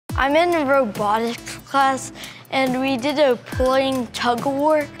I'm in a robotics class, and we did a pulling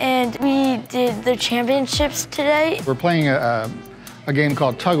tug-of-war, and we did the championships today. We're playing a game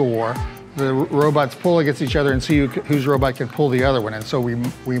called Tug-of-War. The robots pull against each other and see whose robot can pull the other one. And so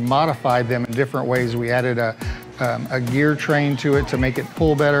we modified them in different ways. We added a gear train to it to make it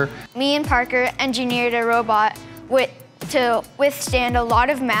pull better. Me and Parker engineered a robot to withstand a lot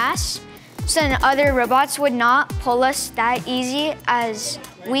of mass, so then other robots would not pull us that easy as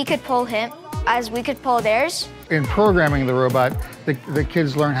we could pull theirs. In programming the robot, the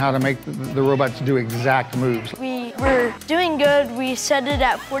kids learn how to make the robots do exact moves. We were doing good. We set it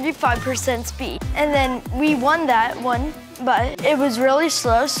at 45% speed. And then we won that one, but it was really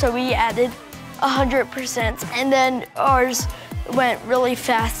slow, so we added 100%. And then ours went really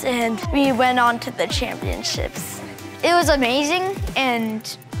fast, and we went on to the championships. It was amazing,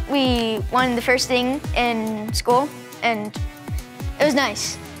 and we won the first thing in school, and it was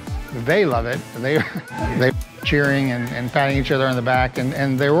nice. They love it. They cheering and patting each other on the back,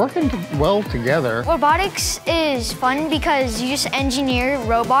 and they're working well together. Robotics is fun because you just engineer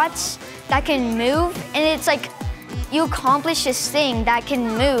robots that can move, and it's like you accomplish this thing that can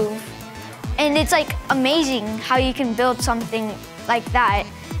move, and it's like amazing how you can build something like that,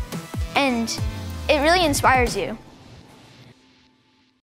 and it really inspires you.